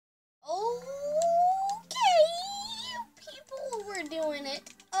doing it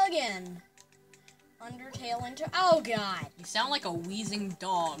again. Undertale into... Oh, God. You sound like a wheezing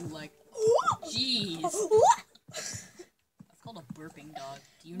dog, like... Jeez. That's called a burping dog.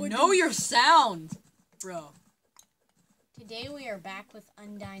 Do you know your sound? Bro. Today we are back with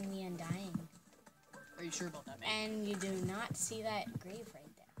Undying the Undying. Are you sure about that, mate? And you do not see that grave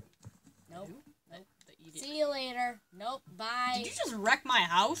right there. Nope. Nope. See you later. Nope. Bye. Did you just wreck my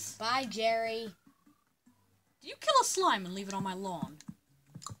house? Bye, Jerry. Did you kill a slime and leave it on my lawn?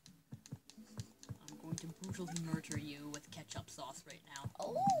 I'm going to brutally murder you with ketchup sauce right now.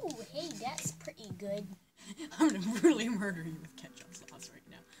 Oh, hey, that's pretty good. I'm going to brutally murder you with ketchup sauce right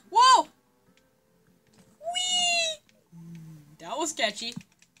now. Whoa! Whee! That was sketchy.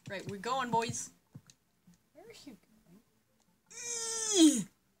 Right, we're going, boys. Where are you going?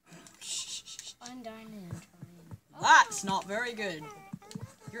 Undying and Untrying. That's not very good.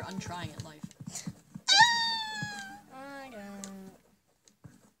 You're untrying at life.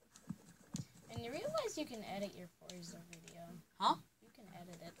 And you realize you can edit your Forza video? Huh? You can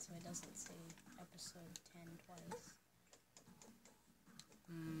edit it so it doesn't say episode 10 twice.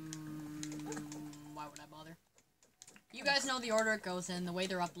 Why would I bother? You guys know the order it goes in, the way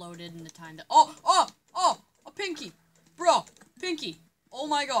they're uploaded, and the time that... Oh! A Pinky! Bro! Pinky! Oh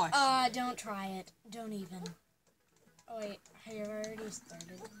my gosh! Don't try it. Don't even. Oh wait, have you already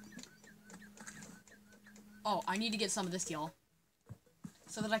started? Oh, I need to get some of this, y'all.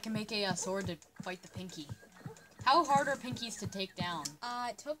 So that I can make a sword to fight the Pinky. How hard are Pinkies to take down?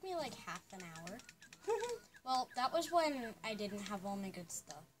 It took me like half an hour. Well, that was when I didn't have all my good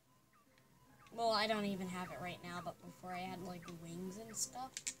stuff. Well, I don't even have it right now, but before I had, like, wings and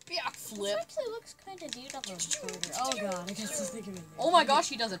stuff. Yeah, flip. This actually looks kind of neat of a birder. Oh god, I guess this thing is... Oh my gosh,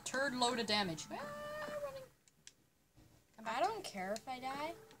 he does a turd load of damage. I don't care if I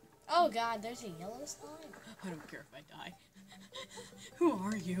die. Oh god, there's a yellow slime. I don't care if I die. Who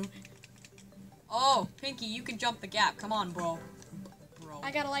are you? Oh, Pinky, you can jump the gap. Come on, bro. Bro.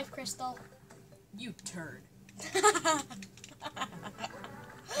 I got a life crystal. You turd.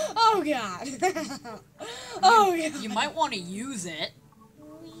 Oh god. Oh god. You might want to use it.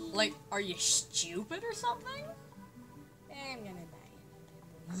 Like, are you stupid or something? I'm gonna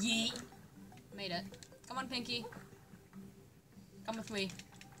die. Yeet. Made it. Come on, Pinky. Come with me.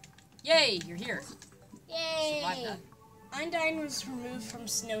 Yay, you're here. Yay. Survived that. Undying was removed from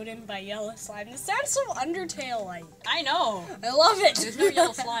Snowden by yellow slime. This sounds so Undertale-like. I know. I love it. There's no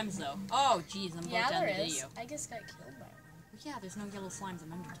yellow slimes, though. Oh, jeez, I'm about to end the video. I just got killed by one. Yeah, there's no yellow slimes in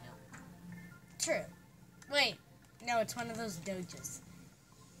Undertale. True. Wait. No, it's one of those doges.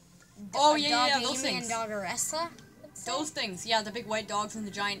 Oh, yeah, those Dogamy things. and Doggeressa? Those things, yeah, the big white dogs and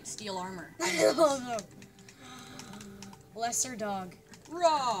the giant steel armor. I love them. Lesser dog.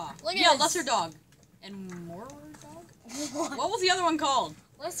 Raw. Look at yeah, this. lesser dog. And more dog? What was the other one called?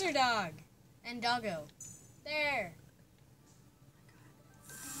 Lesser dog. And doggo. There.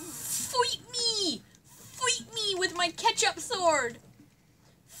 Fight me! Fight me with my ketchup sword!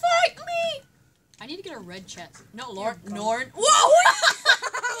 Fight me! I need to get a red chest. No, Lauren. Whoa!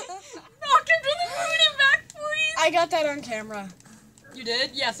 Knocked him to the moon and back, please! I got that on camera. You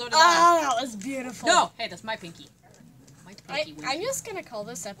did? Yeah, so did Oh, I. that was beautiful. No! Hey, that's my Pinky. My Pinky. I'm just gonna call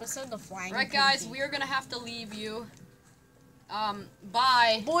this episode the Flying Right, guys, Pinky. we are gonna have to leave you.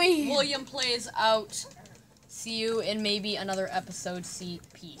 Bye. Boy. William plays out. See you in maybe another episode. See,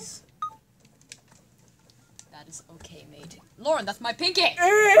 peace. That is okay, mate. Lauren, that's my Pinky!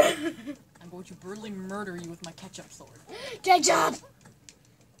 I'm going to brutally murder you with my ketchup sword. Ketchup!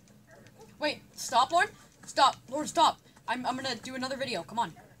 Wait, stop, Lauren? Stop. Lauren, stop. I'm gonna do another video. Come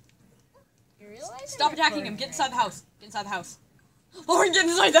on. You realize Stop attacking him. Get inside the house. Get inside the house. Lauren, get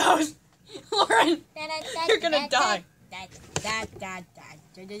inside the house! Lauren! You're gonna die.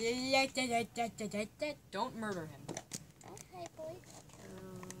 Don't murder him. Okay, boy.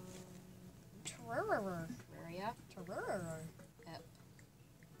 Terraria. Yep.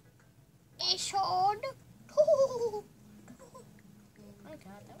 Ishod. Oh my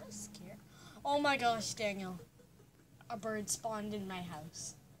god, that was scary. Oh my gosh, Daniel. A bird spawned in my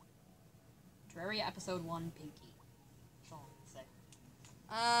house. Terraria episode 1, Pinky. That's all I'm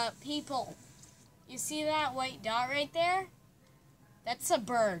gonna say. People. You see that white dot right there? That's a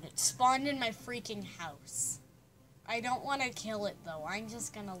bird. It spawned in my freaking house. I don't want to kill it, though. I'm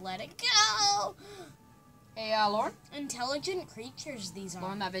just gonna let it go. Hey, Lauren? Intelligent creatures, these are.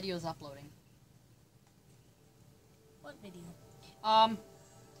 Lauren, that video is uploading. What video?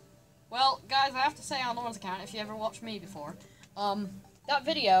 Well, guys, I have to say on Lauren's account, if you ever watched me before, that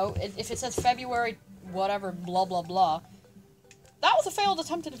video, if it says February, whatever, blah, blah, blah, that was a failed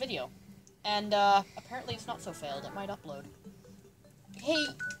attempt at a video. And, apparently it's not so failed. It might upload. Hey.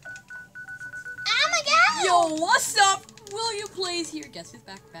 Oh my god! Yo, what's up? William Plays here. Guess who's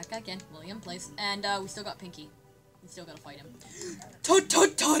back? Back again. William Plays. And we still got Pinky. We still gotta fight him.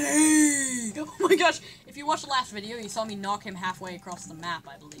 Tut-tut-tutty! Oh my gosh. If you watched the last video, you saw me knock him halfway across the map,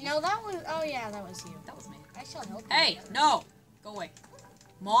 I believe. No, that was... Oh yeah, that was you. That was me. I shall help you. Hey, no! Go away.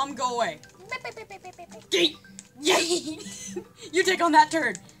 Mom, go away. Gate! Yay! You take on that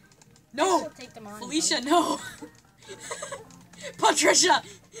turd! No! Take them on, Felicia, no! Patricia!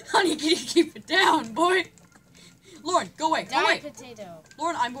 Honey, can you keep it down, boy? Lauren, go away, go away! Potato.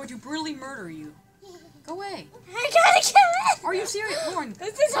 Lauren, I'm going to brutally murder you. Go away. I gotta kill it! Are you serious? Lauren,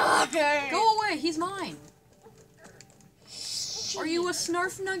 This is hard! go away, he's mine. Are you a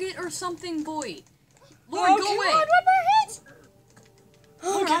snarf nugget or something, boy? Lauren, go away! On, one more hit!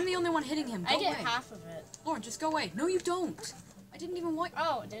 Lauren, Okay. I'm the only one hitting him. Go I get away. half of it. Lauren, just go away. No, you don't. I didn't even want...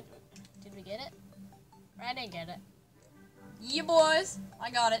 Oh, did we get it? I didn't get it. Yeah, boys. I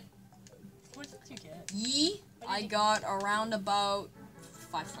got it. What did you get? Yee. What did I you- got around about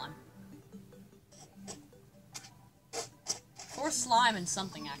 5 slime. 4 slime and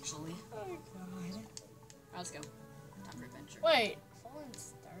something, actually. Oh god. Let's go. Time for adventure. Wait. Fallen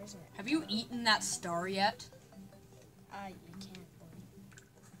stars are... Have you eaten that star yet? You can't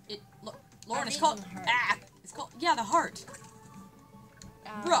believe. Look, Lauren, I've it's eaten called... the heart. Ah! It's called... Yeah, the heart.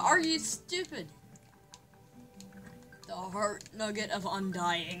 Bruh, are you stupid? The heart nugget of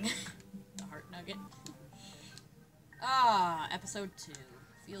undying. The heart nugget. Ah, episode 2.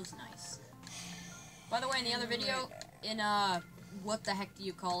 Feels nice. By the way, in the other video, in, what the heck do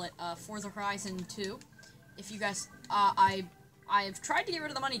you call it? Forza Horizon 2. If you guys, I've tried to get rid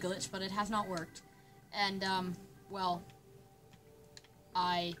of the money glitch, but it has not worked. And, well,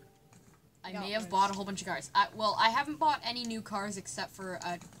 I may have bought a whole bunch of cars. Well, I haven't bought any new cars except for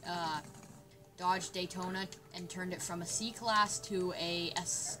a, Dodge Daytona and turned it from a C class to a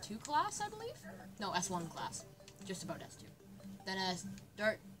S2 class, I believe? No, S1 class. Just about S2. Then a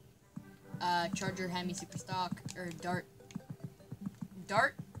Dart, Charger Hemi Superstock, or Dart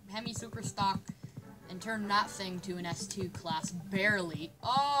Hemi Superstock, and turned that thing to an S2 class, barely.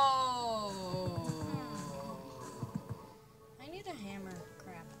 Oh! I need a hammer.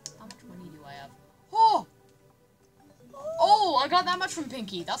 Crap. How much money do I have? Oh! Oh, I got that much from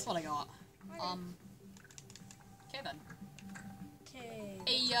Pinky. That's what I got. Okay then. Okay.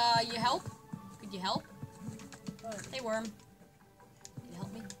 Hey, you help? Could you help? What? Hey, worm. Can you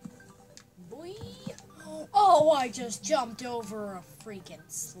help me? Boy. Oh, I just jumped over a freaking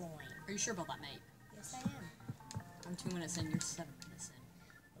slime. Are you sure about that, mate? Yes, I am. I'm 2 minutes in, you're 7 minutes in.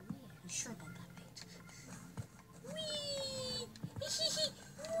 Oh, Are you sure about that, mate? Whee!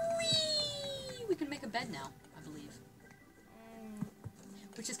 Whee! We can make a bed now, I believe.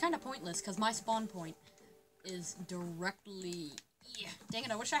 Which is kind of pointless, because my spawn point is directly... Yeah. Dang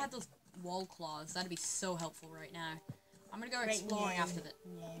it, I wish I had those wall claws. That'd be so helpful right now. I'm gonna go exploring after that.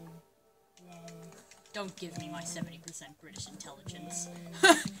 No. No. Don't give me my 70% British intelligence.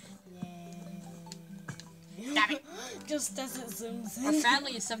 Damn it. Just as it zooms in. Our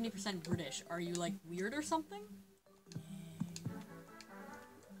family is 70% British. Are you, like, weird or something?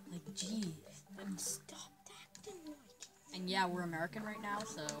 Like, jeez. Then stop acting like it. And yeah, we're American right now,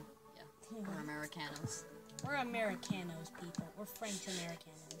 so, yeah. We're Americanos. We're Americanos, people. We're French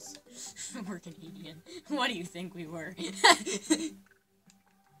Americanos. We're Canadian. What do you think we were?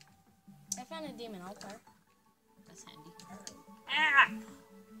 I found a demon altar. That's handy. Ah!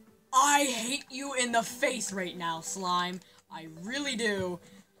 I hate you in the face right now, slime. I really do.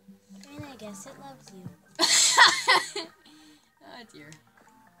 And I guess it loves you. Oh dear.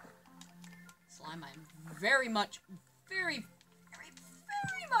 Slime, I'm very much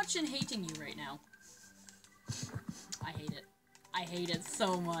in hating you right now. I hate it. I hate it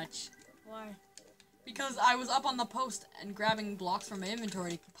so much. Why? Because I was up on the post and grabbing blocks from my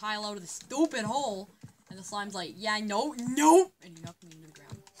inventory to pile out of the stupid hole, and the slime's like, yeah, no, nope, and you knocked me into the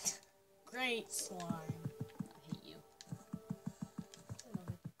ground. Great slime. I hate you. I love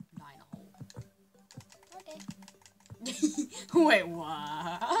it. Die in a hole. Okay. Wait, what?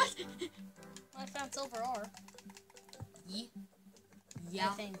 I found silver ore. Yeah.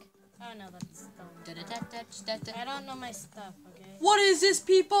 I think. Oh no, that's stone. Da-da-da-da-da-da. I don't know my stuff, okay? What is this,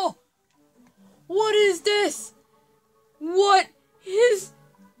 people? What is this? What is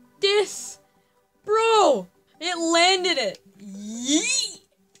this? Bro, it landed it. Yeet.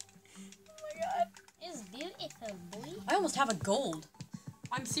 Oh my god. It's beautiful, boy. I almost have a gold.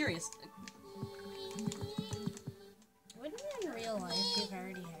 I'm serious. Wouldn't in real life you've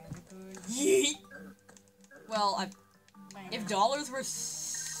already had a gold? Yeet. Well, By if now. dollars were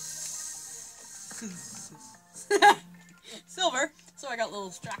silver, So I got a little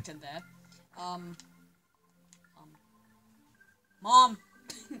distracted there. Mom.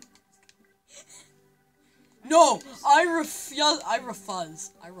 No, I refuse.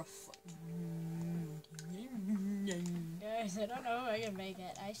 Guys, I don't know if I can make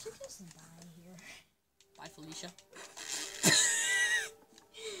it. I should just die here. Bye, Felicia.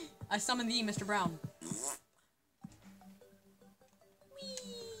 I summon thee, Mr. Brown.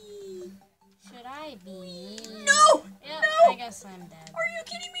 Whee! Should I be? No! Yep, No! I guess I'm dead. Are you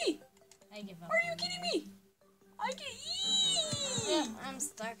kidding me? I give up. Are you kidding me? I get Yep, I'm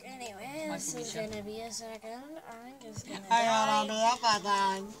stuck anyway. Bye, This is Felicia. gonna be a second. I'm just gonna I gotta die. be up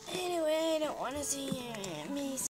again. Anyway, I don't want to see me